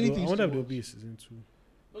 But I There's wonder too many if things there to will watch. be a season 2.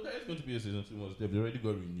 No, there is going to be a season 2 months. They've already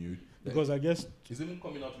got renewed. Because I guess It's even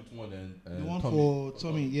coming out with one and The one Tommy. for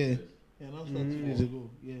Tommy, yeah. Yeah, announced that 2 Mm. days ago.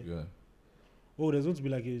 Yeah. Yeah. there's going to be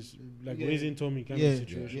like Yeah. Raising Tommy kind Yeah, of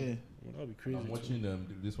situation. yeah. Well, that would be crazy. I'm too. watching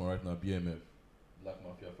this one right now, BMF, Black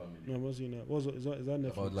Mafia Family. No, I'm not seeing that. Is that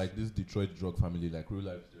Netflix? About like this Detroit drug family, like real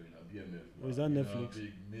life story. Now BMF. Oh, is that You know, Netflix?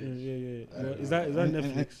 Big Yeah, Mitch. yeah. Uh, Is that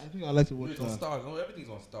Netflix? I think I'd like to No, watch it's on that. Stars. No, everything's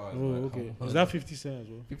on Stars. Oh, man. okay. Come on. Is that 50 Cent as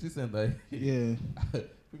well? 50 Cent? Like, Yeah,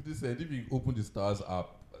 50 Cent. If you open the Stars app,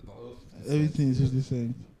 50 Cent. everything is just the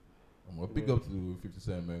same. I'm a big up to 50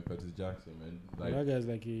 Cent, man. Curtis Jackson, man. Like That guy's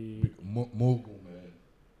like a. big mogul, man.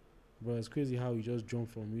 But it's crazy how he just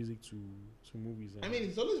jumped from music to movies. I mean,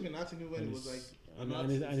 it's always been acting when it was like.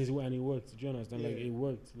 and it worked. Do you understand? Like Yeah. it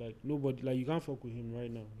worked. Like nobody, like you can't fuck with him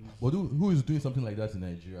right now. He's- But who is doing something like that in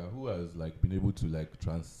Nigeria? Who has like been able to like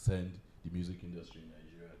transcend the music industry in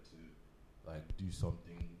Nigeria to like do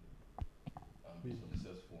something be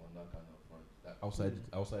successful on that kind of front? Like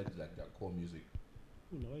outside like their core music.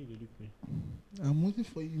 Oh, no, why you dey look me? I'm waiting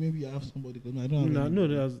for you. Maybe you have somebody. Cause I don't. Have No,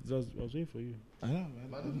 anybody. I was waiting for you. I don't.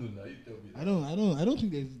 I don't know now. You tell me. I don't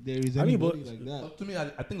think there is I mean, but- anybody like that. To me,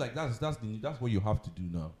 I think like that's what you have to do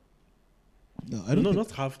now. No, I don't. No, think,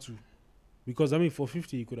 not have to, because I mean, for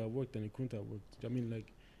 50 it could have worked and it couldn't have worked. I mean,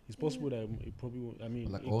 like it's possible that it probably. I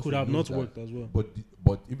mean, Like, it also could have knows not that- worked as well.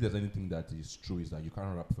 But if there's anything that is true, is that you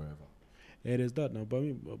can't rap forever. Yeah, there's that now. But I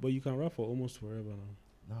mean, but you can rap for almost forever now.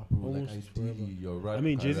 Nah, bro. Almost like forever. ideally, your rap. I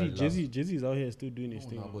mean, career Jay-Z lasts- is out here still doing his No,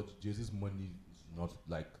 thing. nah, but Jay-Z's money is not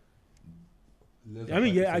like less I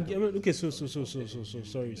mean, than yeah. 5% of Okay. the So. music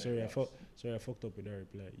Sorry. like Sorry. I that. fucked up with that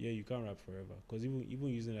reply. Yeah, you can't rap forever. Because even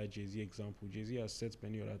using that Jay-Z example, Jay-Z has set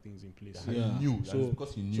many other things in place. And Yeah. he knew. So- So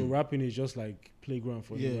because he knew. So rapping is just like playground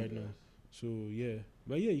for him Yeah. right now. So yeah,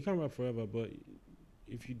 but yeah, you can't rap forever. But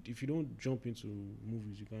if you don't jump into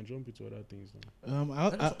movies, you can jump into other things. Now.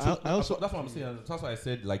 I also that's what I'm saying. That's why I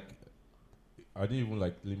said like I didn't even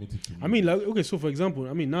like limit it to. I mean, like okay, so for example,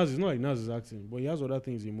 I mean, Nas is not like Nas is acting, but he has other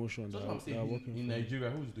things, emotions That's that, what I'm that saying. are working In for him, Nigeria,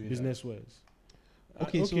 who's doing business-wise.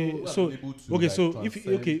 Okay, okay, Who has so been able to, okay, like, so if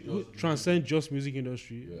transcend okay, just transcend just music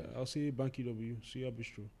industry, Yeah. I'll say Banky W, Suya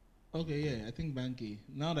Bistro. okay, yeah, I think Banky.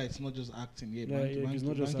 Now that it's not just acting, yeah, Yeah, Banky, it's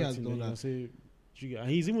not just Banky has acting. done Then you can that. say, and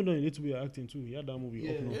he's even done a little bit of acting too. He had that movie.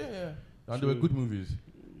 Yeah. Up North. Yeah, and they were good movies.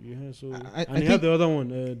 Yeah, so I and he had the other one,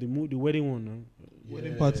 the wedding one.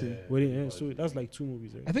 Wedding Party. Wedding, yeah. So that's like two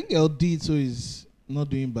movies. Right? I think LD so is not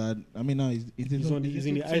doing bad. I mean, now he's He's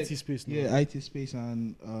in the IT space now. Yeah, IT space,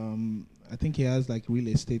 and I think he has like real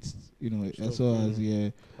estate, as well as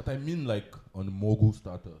But I mean, like on the mogul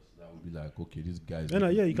status, that would be like, okay, this guy's. Yeah,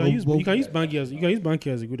 you Mo- can use mo- Banky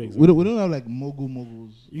as a good example. we don't have like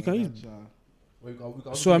moguls. You can use- that, We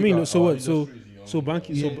can So, I also mean, look so at our what? So industries, you know, So Banky,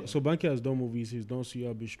 Yeah. so Banky has done movies. He's done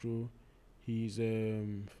Suya Bistro. He's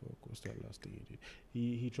fuck, what's that last thing he did?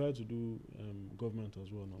 He tried to do government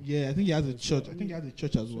as well now. Yeah, I think he has a So, church. I think he has a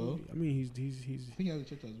church as So, well. I mean, I think he has a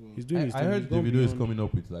church as well. he's doing his I thing. heard He's gone the video is beyond- coming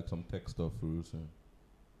up with like some tech stuff real soon.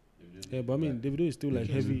 Yeah, but I mean, Davido is still like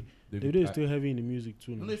heavy. Davido is still heavy in the music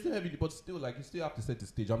too. No, Now. it's still heavy, but still, like, you still have to set the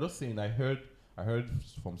stage. I'm just saying, I heard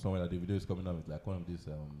from somewhere that the video is coming out with like one of these,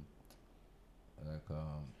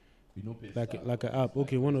 Like an app.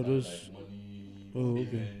 Okay, one of those. Like money, Oh, okay.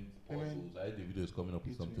 payment portals. I heard the video is coming up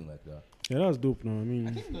with something like that. Yeah, that's dope. Now, I mean,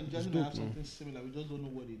 I think Don it's Jazzy dope, have man. something similar. We just don't know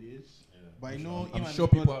what it is. Yeah. But I know him I'm and sure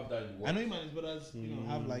his people brother- have that. In I know him and his brothers,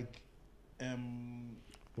 have like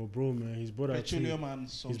But bro, man, his brother petroleum and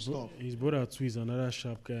some stuff. His brother too is another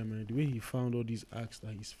sharp guy, man. The way he found all these acts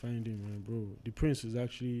that he's finding, man, bro. The Prince is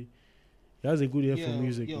actually. He has a good ear for Yeah,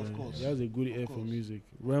 music, yeah, of man. course. He has a good Of ear for course. music.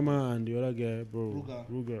 Rema and the other guy, bro.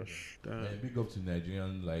 Ruger. Damn. big up to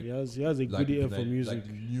Nigerian, like, He has a like good ear the for music. like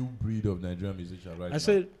the new breed of Nigerian musicians right now. I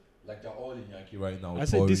said like they're all in Yankee right now.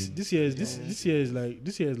 this year is Yeah. this year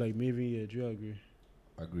is like Maven year. Do you agree?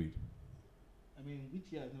 Agreed. I mean,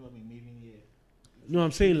 which year has never been Maven year? No,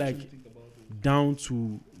 I'm saying like Think about it. down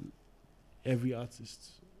to every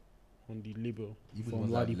artist on the label, Even from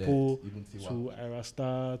ones that Ladipo left, even Tiwa. to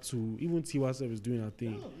Irastar to even Tiwa Self is doing a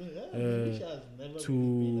thing. Which has never to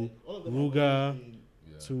been like, all of them have Ruger, always been-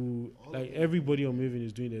 Yeah. To All like of them. everybody on Maven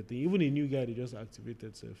is doing their thing. Even a new guy they just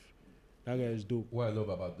activated self. That guy is dope. What I love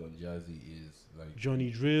about Don Jazzy is like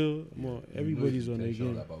Johnny Drill, yeah, more he everybody's knows on the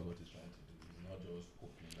intentional game. about what he's trying to do. He's not just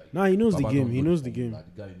copying. Like, Nah, he knows the Baba game. don't He know knows the formula.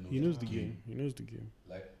 game. The guy He knows the game. He knows the game.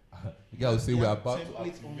 Like the guy will say Yeah, we're about to templates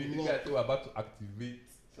activate. on The lock. guy say we're about to activate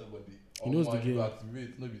somebody. He knows the man, you game.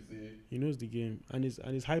 Activate, no be say. He knows the game. And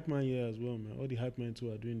his hype man here as well, man. All the hype men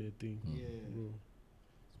too are doing their thing. Hmm. Yeah. Bro.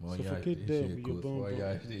 Small Suffocate yard, them shake with your coast, bum small bum.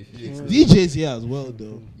 yard, shake Yeah. DJs here as well,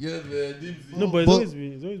 though. Yes, man. Dipsy. No, but But-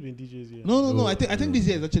 it's always been DJs here. No. No, I think no. this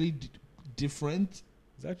year is actually different.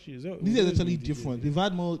 It's actually This year is always actually been DJs different. here. We've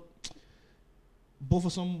had more, but for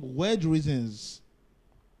some weird reasons,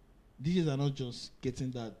 DJs are not just getting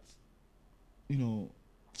that.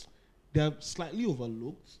 They're slightly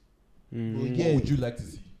overlooked. Mhm. Well, What yeah. would you like to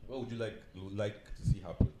see? What would you like to see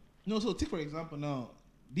happen? No, so take for example now,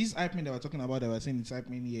 this hype man that we're talking about, that we're saying this hype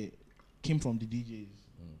man here, came from the DJs.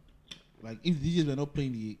 Like if DJs were not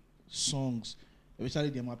playing the songs, especially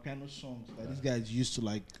the piano songs that these guys used to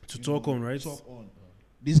like To you talk know, on, right? Talk on.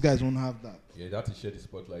 These guys won't have that. Yeah, they have to share the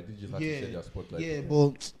spotlight. They just have to Yeah, share their spotlight. yeah,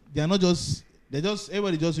 but they're not just. They're just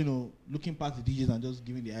everybody just looking past the DJs and just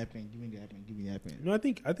giving the hype man, giving the hype man, giving the hype man. No, I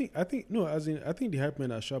think no, as in I think the hype men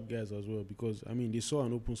are sharp guys as well because I mean they saw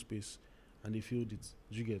an open space and they filled it.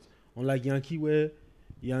 Did you get? Unlike Yankee, where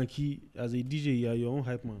Yankee as a DJ, you are your own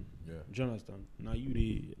hype man. Yeah. Do you understand? Now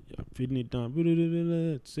you're feeding it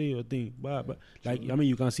down, say your thing. But like I mean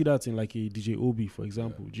you can see that in like a DJ Obi, for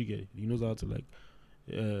example. Do you get? He knows how to like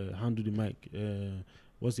handle the mic.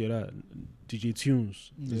 What's the other DJ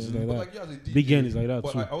Tunes? It's Yeah. like But that. like, yeah, as a DJ, Big N is like that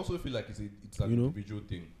but too. I also feel like it's an You know? individual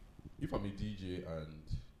thing. If I'm a DJ and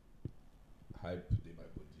hype, they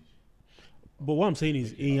might put DJ. But what I'm saying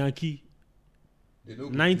is, in Yankee, They know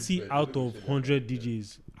 90 different, out they know of different. 100 Yeah.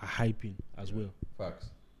 DJs are hyping as Yeah. well. Facts.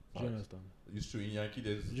 Do you Facts. understand? It's true. In Yankee,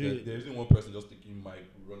 Yeah. there isn't one person just taking mic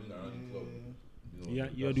running around the club. You know, Yeah,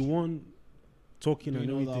 you're that's- the one talking and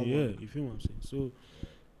Doing all everything. that Yeah, work. you feel what I'm saying?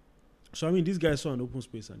 So I mean, these guys saw an open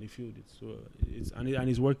space and they filled it. So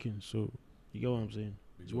it's working. So you get what I'm saying?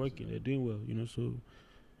 Big It's ups to working. them. They're doing well. You know, so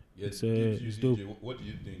Yeah, it's, Gibbs, it's UCJ, dope. what do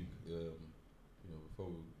you think? Before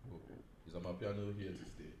we go, is Amapiano here to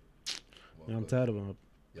stay? Yeah, I'm tired of my.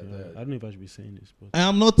 You're I tired. don't know if I should be saying this, but I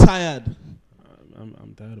am not tired.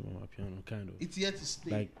 I'm tired of my piano. Kind of. It's here to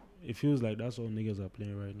stay. Like it feels like that's all niggas are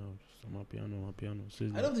playing right now. Just my piano. So,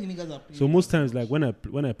 it's I don't think niggas are playing. so most that times, much. like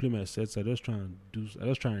when I play my sets, I just try and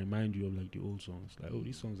remind you of like the old songs. Like, oh,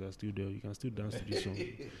 these songs are still there. You can still dance to these songs.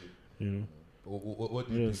 You know. What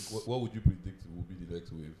do you Yes. think? What would you predict will be the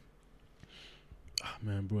next wave? Ah,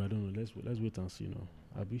 man, bro, I don't know. Let's wait and see now.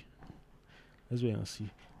 Abi, let's wait and see.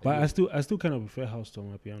 But I still kind of prefer house to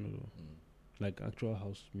my piano though. Like actual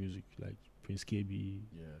house music, like Prince KB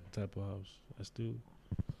Yeah. type of house. I still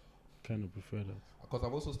kind of prefer that. Because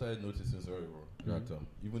I've also started noticing, sorry, bro, that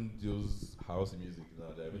even those house music now,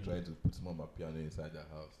 they're even trying to put more piano inside their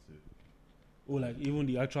house too. Oh, like even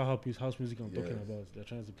the actual house music I'm talking Yes. about, they're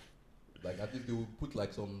trying to. Like I think they will put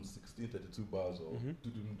like some 1632 bars or Mhm.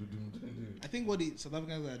 doo-doo-doo-doo-doo-doo. I think what the South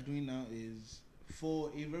Africans are doing now is,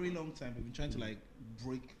 for a very long time, they've been trying to like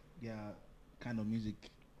break their kind of music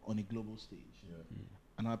on a global stage, Yeah.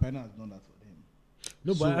 and our partner has done that for them.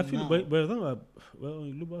 No, So but I feel, now- but I think, well, on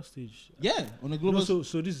a global stage. Yeah, on a No, global.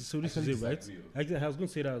 so this is Actually, it, right? disagree. Actually, I was going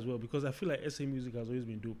to say that as well because I feel like SA music has always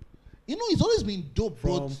been dope. You know, it's always been dope,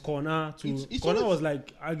 From but Corner to it's Corner always- was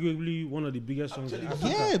like arguably one of the biggest songs in Actually,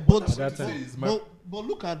 Africa. yeah, but at that time. but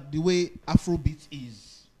look at the way Afrobeat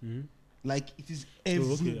is. Mhm. Like it is okay, I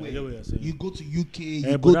everywhere. get what you're saying. You go to UK, you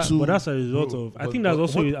Eh, go but, to. but that's a result Bro, of. I but- think that's but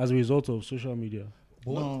also what- as a result of social media.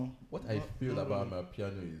 But No. what I No, feel no, about no. my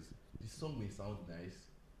piano is the song may sound nice,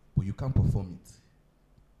 but you can't perform it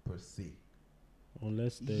per se.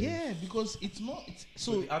 Unless there's Yeah, because it's not. It's,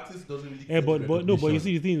 So so the artist doesn't really. Eh, get but no, but you recognition.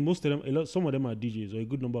 see the thing is most of them, some of them are DJs, or a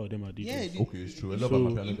good number of them are DJs. yeah. Okay, it's true. A lot So- of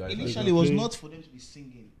my piano guys. Initially, like it was that. not for them to be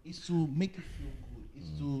singing. It's to make you feel good.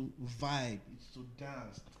 It's to vibe. It's to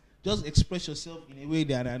dance. Just express yourself in a way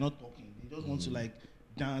that they're not talking. They just want to like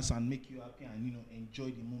dance and make you happy and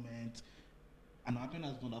enjoy the moment. And our parents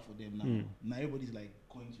has done that for them now. Mm. Now everybody's like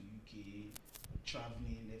going to UK,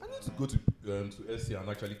 traveling. left I need and to right. go to SC and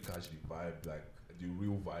actually catch the vibe, like the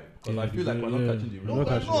real vibe, because Yeah, I feel the like we're vibe, not yeah. catching the We're real No, not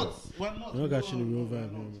we're vibe. catching not. We're not. We're not catching the real we're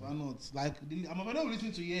vibe, not. yeah. We're not. Like, I'm not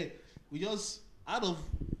listening to here. We just, out of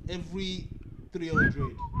every 300, there's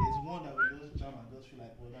one that we just jam and just feel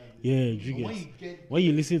like, oh, that's it. Yeah, you But get. when you get When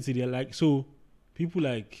you listen to their like, so people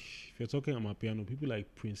like, if you're talking about piano, people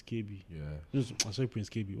like Prince KB. Yeah. No, I say Prince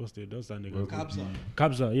KB. What's the that's that nigga? Well, Kabza.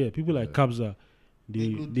 Kabza, yeah. People like Yeah. Kabza, They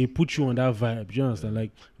they go they put you on that vibe. Do you understand?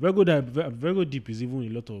 Like Virgo Deep is even a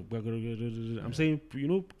lot of. I'm saying,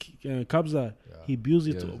 Kabza, he builds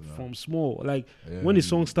it Yes, up man. from small. Like Yeah. when the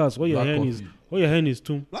song starts, what you're Black hearing is Coffee.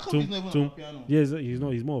 tum Black Coffee tum is not even tum. on piano. Yes, he's not.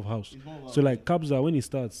 He's more of house. It's more about- So like Kabza, when he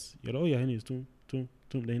starts, all you're hearing is tum tum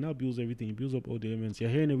tum. Then he now builds everything. He builds up all the elements. You're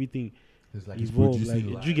hearing everything It's like he's evolve. producing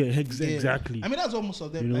Like live. you get Yeah. exactly. I mean, that's what most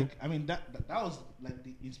of them You know? like. I mean, that was like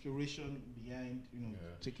the inspiration behind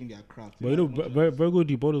taking their craft. But Virgo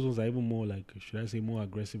Deep, all those ones are even more like, should I say, more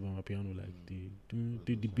aggressive on my piano. Like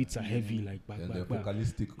the beats are heavy, like back, And the back, back.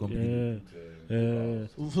 vocalistic company. Yeah.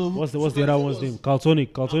 So, What's the so other like, one's it was- name? Caltonic.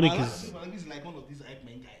 I Caltonic like is to believe it's like one of these hype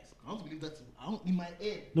man guys. I don't believe that. I don't, in my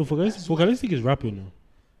head. no vocalistic is rapping now.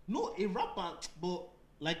 No, a rapper, but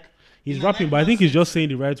like He's in an rapping, but I think hype he's just saying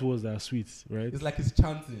the right words that are sweet, right? It's like he's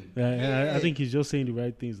chanting. I Yeah. think he's just saying the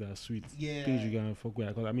right things that are sweet. Yeah. Things you can fuck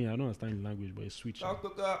with. 'Cause I mean, I don't understand the language, but it's sweet.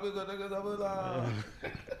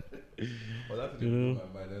 Oh, that's You know?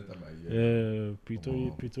 my mind every time I hear.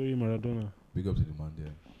 Pretori Maradona. Big up to the man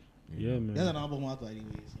there. Yeah, man. There's an album out anyway,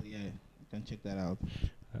 so yeah, you can check that out.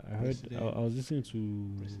 I heard. President. I was listening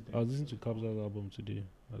to Kabza's album today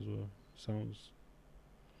as well. Sounds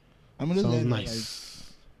I mean, those guys are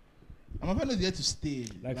nice. Like, I'm apparently there to stay.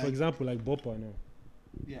 Like for example, like Bopper now.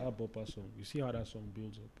 yeah, That Bopper song. You see how that song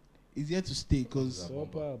builds up. it's here to stay because Yeah.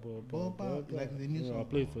 Bopper. like the new I'll song.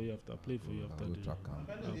 play it for you after. I'll play it for you after. I'll the- track am. I'll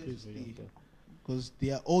Apparently play there it to for you stay after. because they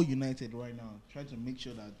are all united right now, trying to make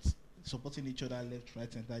sure that supporting each other left,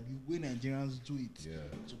 right, center. The way Nigerians do it Yeah.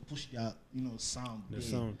 to push their sound, The there.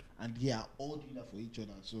 sound. And they are all doing that for each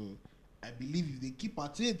other. So I believe if they keep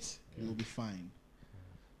at it, they will be fine.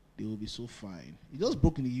 They will be so fine. It just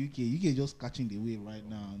broke in the UK. UK is just catching the wave right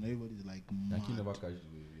now, and everybody's like mad. Yankee never catch the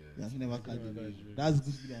wave. Yeah. Yankee never catch the never wave. catch the wave. That's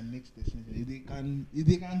going to be their next destination. If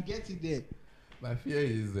they can get it there. My fear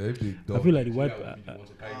is if they I feel like the white. Nigeria will be the one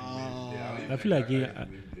to carry the wave. Yeah, I feel like Nigeria in, carry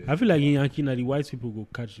the wave there. I feel like in Yankee now the white people go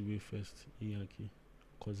catch the wave first in Yankee,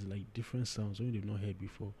 cause like different sounds when they've not heard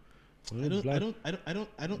before. I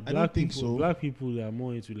don't Black think people, so. Black people are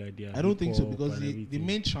more into like their. I don't think so hip-hop because and the everything.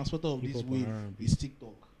 main transporter of this Hip-hop and wave R&B. is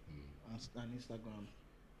TikTok Mm. and Instagram.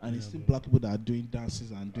 and it's Yeah, still but- black people that are doing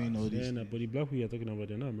dances and doing all Yeah, this. nah, but the black people you're talking about,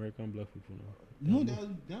 they're not American black people now. No, they're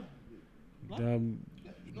black. They're,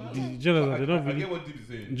 No, the no. Jonathan, I they don't I really. get what Deep is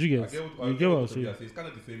saying. Do you get? I get what, You I get get what what I'm saying? they're saying. It's kind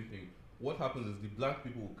of the same thing. What happens is the black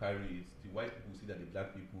people will carry it. The white people see that the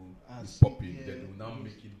black people Ah, is see, popping. yeah. Then they will now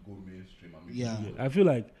make it go mainstream. And make Yeah. it go. I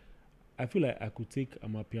feel like I could take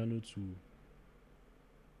Amapiano to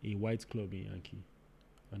a white club in Yankee,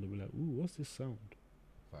 and they'll be like, "Ooh, what's this sound?"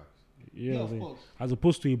 Facts. Yeah, of course. as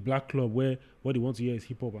opposed to a black club where what they want to hear is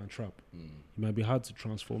hip hop and trap. Mm. It might be hard to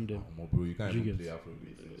transform them. Oh, bro, you can't You even get- play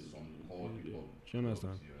Afrobeat in some hard hip hop. Do you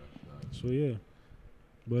understand? clubs, yeah. So yeah,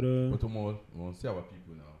 but But more, we'll see our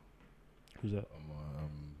people now. who's that?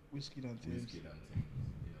 Whiskey and Thames. Wizkid and things.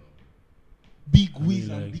 You know, Big I mean, Wiz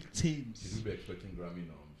and like- Big should Thames. we be expecting Grammy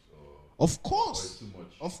noms or Of it's course. too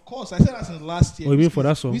much? Of course. I said that since last year. Oh, you mean Wizkid- for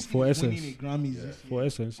that song? Wizkid For is winning Essence? a Grammys Yeah. this For year.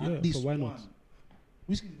 Essence, At yeah. least So why not? one.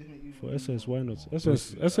 Wizkid is definitely For winning Essence, one. why not? Oh,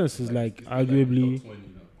 Essence, Wizkid, Essence is like it's arguably. top 20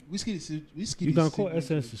 now. Wizkid You is can call still Essence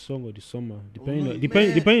winning. the song of the summer, no, depending on man.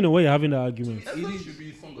 depending on where you're having the argument. Essence should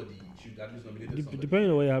be song of the should at least nominate song of the Depending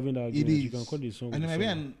on where you're having the It argument, you is. can call the song. And of there the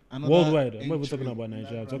might be summer. another Worldwide. I'm not even entry talking about in that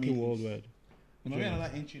Nigeria. I'm Grammy talking list. worldwide. There might be Yeah.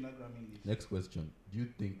 another entry in that Grammy list. Next question: do you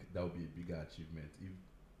think that would be a bigger achievement if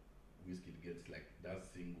Wizkid gets like that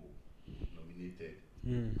single nominated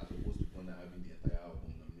Mm. as opposed to Ghana having the entire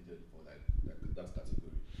album nominated for like that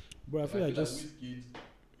category? But I feel like just. Wizkid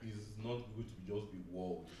is not going to just be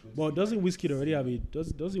wow. It's going to But be doesn't like Wizkid already have a single.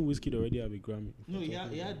 doesn't Wizkid already have a Grammy? No, he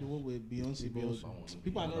had the one with Beyonce. Beyonce. But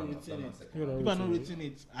people are not rating it. People are People are not rating rating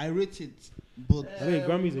it. I rate it, but I mean,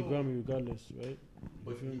 Grammy is a no. Grammy regardless, right?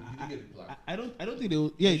 But he didn't get the plaque. I don't think they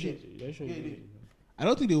will. Yeah, he sure, did. yeah, sure. Yeah, you he did. did. I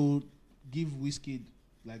don't think they will give Wizkid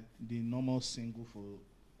like the normal single for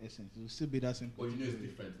Essence. It will still be that same. But you know it's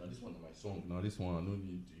different. Now this one is my song. Now this one I don't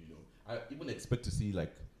need. I even expect to see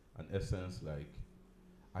like an Essence like.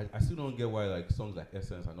 I still don't get why like songs like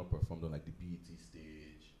Essence are not performed on like the BET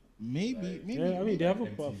stage, Maybe, Like, maybe. Yeah, I mean, they haven't MTV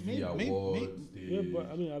performed. Awards stage. Yeah,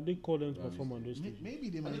 but I mean, have they called them to Grammy perform on those stage. stages? Maybe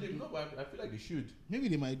they I might. know they Do, not, but I feel like they should. maybe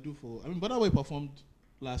they might do for. I mean, Burna Boy performed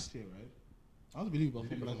last year, right? I don't believe he Did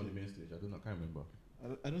they performed perform last on the year. main stage? I don't know. I can't remember.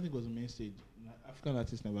 I don't think it was the main stage. African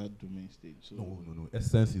artists never do main stage. So No.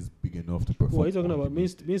 Essence is big enough to perform. What are you talking on the about?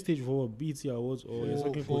 Main stage for what? BET Awards or you're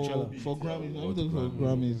talking for Coachella? for Grammys. I'm talking for Grammys.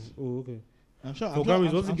 Grammys. Oh, okay. I'm sure. For I'm sure, Grammys,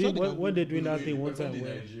 I'm, what's I'm the sure big- they can when do- they doing that They thing one performed time in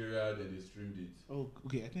where- Nigeria, then they streamed it. Oh,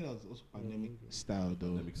 okay. I think that was also pandemic okay. style though.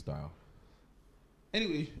 Pandemic style.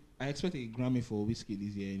 Anyway, I expect a Grammy for Wizkid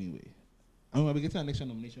this year anyway. I'm gonna be getting an extra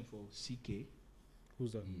nomination for CK.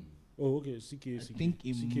 Who's that? Mm. Oh, okay. CK. I think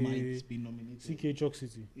it CK, might be nominated. CK Chalk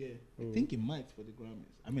City. Yeah, Oh. I think it might for the Grammys.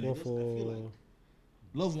 I mean, Or I feel like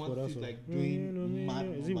Love for Wants that is song. like doing mad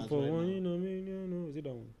Is it numbers for right one? now. You know me? No. Is it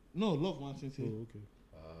that one? No, Love Wants it. Oh, okay.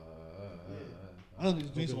 I don't think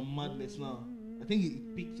it's doing Okay. some madness now. I think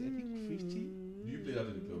it peaked. I think 50. Do you play that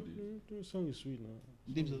in the club, dude? The song is sweet now.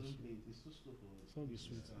 Dibs doesn't play it. It's too slow for The song is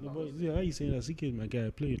sweet. No, but yeah, how you saying that? CK is my guy. I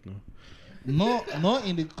play it now. No, not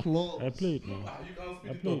in the club. I play it No, now. you can I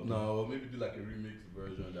speed it play up it now, or maybe do like a remix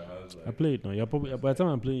version that has like. I play it now. You're probably by the time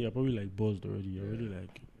I'm playing, you're probably like buzzed already. You're already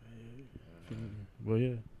like, but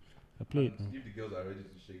yeah, I play it now. If the girls are ready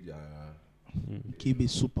to shake their. Mm. KB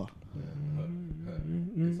Super.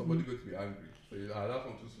 Is somebody going to be angry? So that's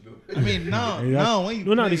one too slow. I mean, now, Yeah, now when you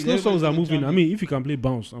No, play, the slow songs are everybody's moving. I jamming. mean, if you can play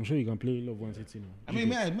Bounce, I'm sure you can play Love 180 now. I mean,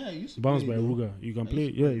 man, I used to Bounce play by it, though. Ruga. You can I play,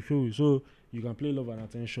 used to yeah, play. you feel so you can play Love and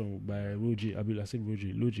Attention by Roji. I said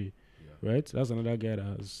Roji, Loji, right? That's another guy that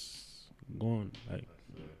has gone like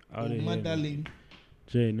out of here. man. Magdalene.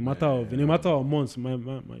 Jay, in a matter of months, my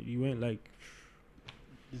he went like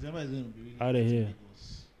December is going to be really Outta crazy here.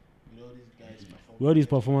 because with all these guys performing. with all these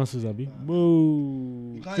performances, Abi.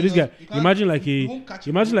 Boo. You can't So this just- guy, you can't- imagine like you a won't catch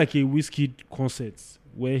imagine it. like a Wizkid concert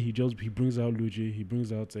where he brings out Loji, he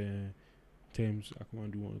brings out Thames. I come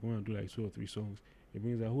and do like 2 or 3 songs. He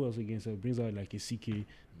brings out who else against it? Brings out like a CK.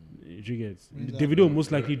 You get Brings out- Davido will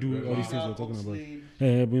most likely do all Brings these things out we're talking about.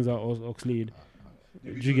 Oxlade, Brings out Oxlade. The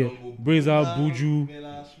You video get don't go- brings out Bella, Buju.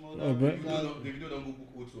 Bella, Shmurda, Oh, but- brings out- The video don't go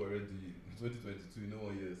book O2 already. 2022, no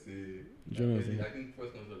one here say. Jonathan. I think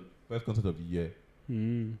first concert of the year.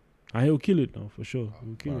 And he'll kill it now for sure.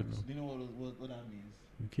 He'll kill it now. Do you know what that means?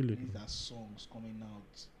 He'll kill It it. means that songs coming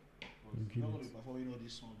out. Okay. You're not going to be performing all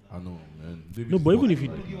these songs. I know, man. No, but even if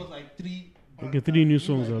You're you- going to give us like 3 Okay, 3 new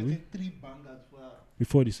songs, like, Abi. 3 bangers for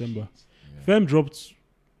Before December. Yeah. Fem dropped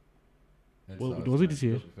Well, NSAS, was it this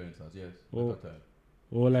year? just before NSAS, yes. Oh. That time.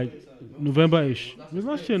 or like November-ish. It was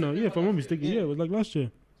last year now. Yeah, if I'm not mistaken. Yeah, it was like last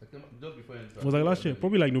year. September, just before NSAS. It was like last year.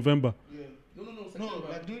 Probably like November. Yeah. No, No, September.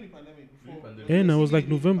 like during the pandemic. Before. During pandemic. Yeah, no, it was like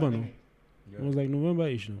During the November now. pandemic. Yeah. It was like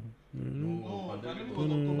November-ish now. No, Oh, pandemic pandemic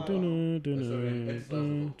was was October.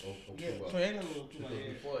 Yeah, end of October. It was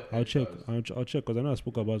Yeah. before I'll check. EndSARS. I'll check because I know I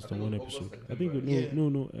spoke about it I on think one it was episode. August, I think September. Yeah.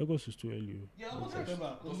 no, August is too early. Yeah, almost Okay.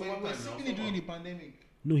 September. So Because summertime we were now, singing it during summer. the pandemic.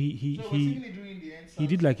 No, So we were singing it during the end. he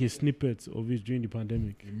did like a snippet of it during the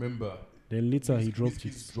pandemic. Remember, Then later he dropped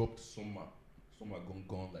Whiskey's it. dropped summer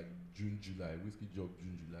gone like June, July. Whiskey dropped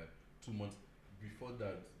June, July. 2 months before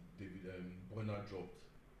that, David Bonner dropped.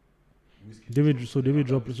 Whiskey David dropped.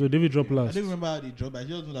 dropped I last. don't remember how they dropped. I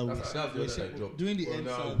just know that That's the other we that dropped. during the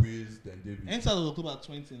Bonner, end. Wiz, then David. End was October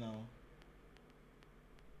 20 now.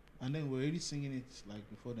 And then we're already singing it like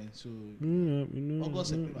before then. So August,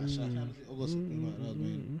 September. August, September. That was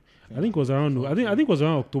when. I think it was around. I think it was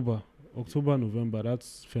around October, November.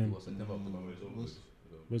 That's It fair. was September, October. It's all good.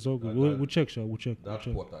 But it's all good. That- We'll check, sure. We'll check. That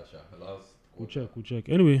quarter, last We'll quarter. check.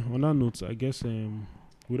 Anyway, on that note, I guess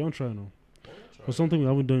we don't try now. For something we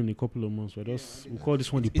haven't done in a couple of months. We'll call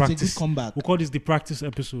this one the It's a good practice. comeback. We'll call this the practice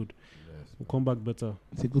episode. Yes, We'll come back better.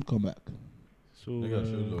 It's a good comeback. So Nigga,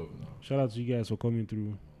 show love now. shout out to you guys for coming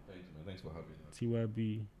through. Thanks, man. Thanks for having us.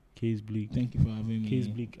 TYB, Case Bleak, Thank you for having me. Case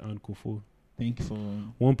Bleak, and Kofo. Thank you for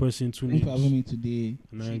One person, two Thank you for having names. me today.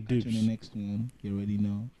 Nine See you dips. in the next one. You already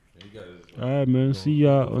know. And you guys, All right, man. See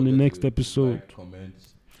ya don't on the forget next to episode. Like, comment,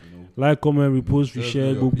 Like, comment, repost, Let us reshare,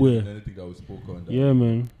 know your go opinion where. on anything that we spoke on. that Yeah,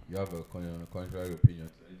 man. You have a contrary opinion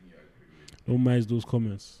to anything you agree with. Don't mind those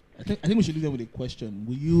comments. I think we should leave them with a question.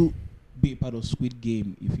 Will you be a part of Squid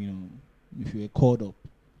Game if you were called up?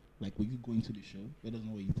 Like, will you go into the show? Let us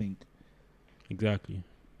know what you think. Exactly.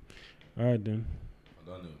 All right, then. I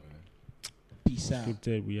don't know, man. Peace out.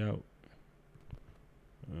 Scripted, we out.